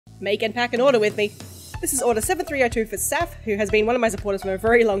make and pack an order with me. This is order 7302 for Saf, who has been one of my supporters for a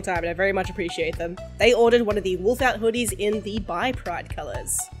very long time and I very much appreciate them. They ordered one of the Wolf Out hoodies in the Buy Pride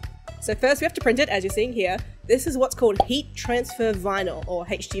colours. So first we have to print it, as you're seeing here. This is what's called Heat Transfer Vinyl, or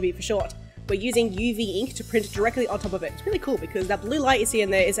HTV for short. We're using UV ink to print directly on top of it. It's really cool because that blue light you see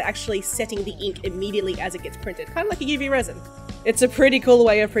in there is actually setting the ink immediately as it gets printed, kind of like a UV resin. It's a pretty cool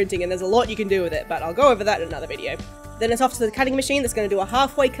way of printing and there's a lot you can do with it, but I'll go over that in another video. Then it's off to the cutting machine that's going to do a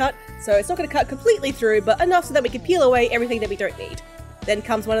halfway cut, so it's not going to cut completely through, but enough so that we can peel away everything that we don't need. Then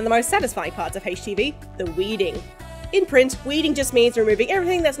comes one of the most satisfying parts of HTV, the weeding. In print, weeding just means removing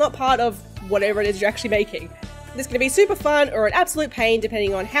everything that's not part of whatever it is you're actually making. This can be super fun or an absolute pain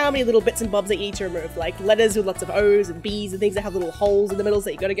depending on how many little bits and bobs that you need to remove, like letters with lots of O's and B's and things that have little holes in the middle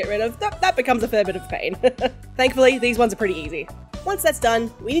that you gotta get rid of. That becomes a fair bit of pain. Thankfully, these ones are pretty easy. Once that's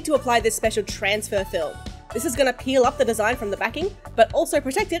done, we need to apply this special transfer film. This is gonna peel up the design from the backing, but also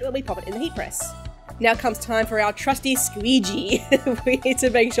protect it when we pop it in the heat press. Now comes time for our trusty squeegee. We need to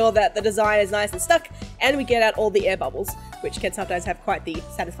make sure that the design is nice and stuck, and we get out all the air bubbles, which can sometimes have quite the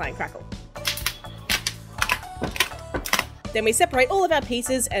satisfying crackle. Then we separate all of our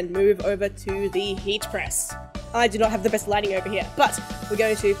pieces and move over to the heat press. I do not have the best lighting over here, but we're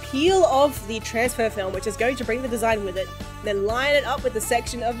going to peel off the transfer film, which is going to bring the design with it, then line it up with the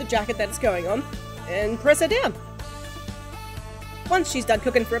section of the jacket that it's going on, and press her down. Once she's done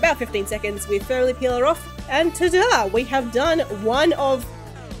cooking for about 15 seconds, we thoroughly peel her off, and ta-da! We have done one of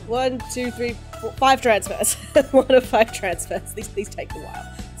 5 transfers. 1 of 5 transfers. These take a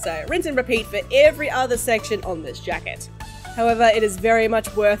while. So rinse and repeat for every other section on this jacket. However, it is very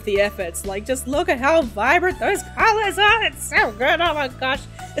much worth the efforts. Like, just look at how vibrant those colors are. It's so good. Oh my gosh.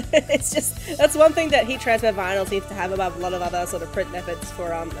 It's just, that's one thing that heat transfer vinyl seems to have above a lot of other sort of print methods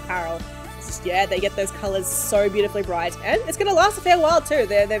for apparel. It's just, yeah, they get those colors so beautifully bright, and it's going to last a fair while too.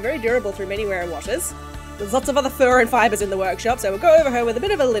 They're very durable through many wear and washes. There's lots of other fur and fibers in the workshop, so we'll go over her with a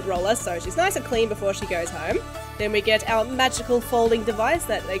bit of a lid roller so she's nice and clean before she goes home. Then we get our magical folding device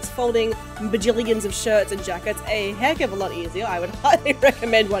that makes folding bajillions of shirts and jackets a heck of a lot easier. I would highly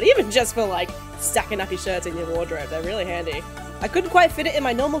recommend one, even just for like stacking up your shirts in your wardrobe. They're really handy. I couldn't quite fit it in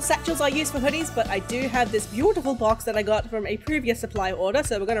my normal satchels I use for hoodies, but I do have this beautiful box that I got from a previous supply order,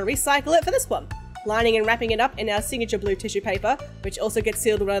 so we're going to recycle it for this one. Lining and wrapping it up in our signature blue tissue paper, which also gets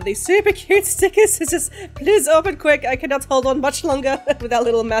sealed with one of these super cute stickers. It's just, please open quick. I cannot hold on much longer with our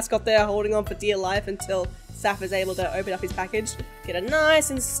little mascot there holding on for dear life until Saf is able to open up his package. Get it nice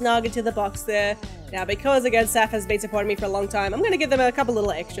and snug into the box there. Now, because again Saf has been supporting me for a long time, I'm going to give them a couple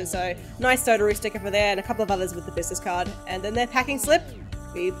little extras. So, nice Sotaroo sticker for there and a couple of others with the business card. And then their packing slip.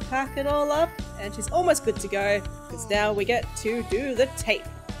 We pack it all up and she's almost good to go, because now we get to do the tape.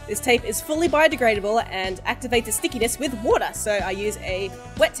 This tape is fully biodegradable and activates its stickiness with water, so I use a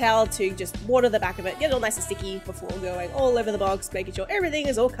wet towel to just water the back of it, get it all nice and sticky before going all over the box, making sure everything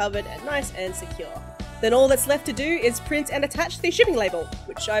is all covered and nice and secure. Then all that's left to do is print and attach the shipping label,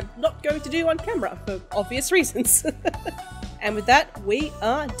 which I'm not going to do on camera for obvious reasons. And with that, we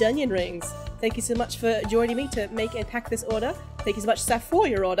are Dunion Rings. Thank you so much for joining me to make and pack this order. Thank you so much, Saf, for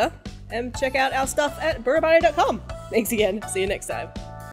your order. And check out our stuff at burrabari.com. Thanks again. See you next time.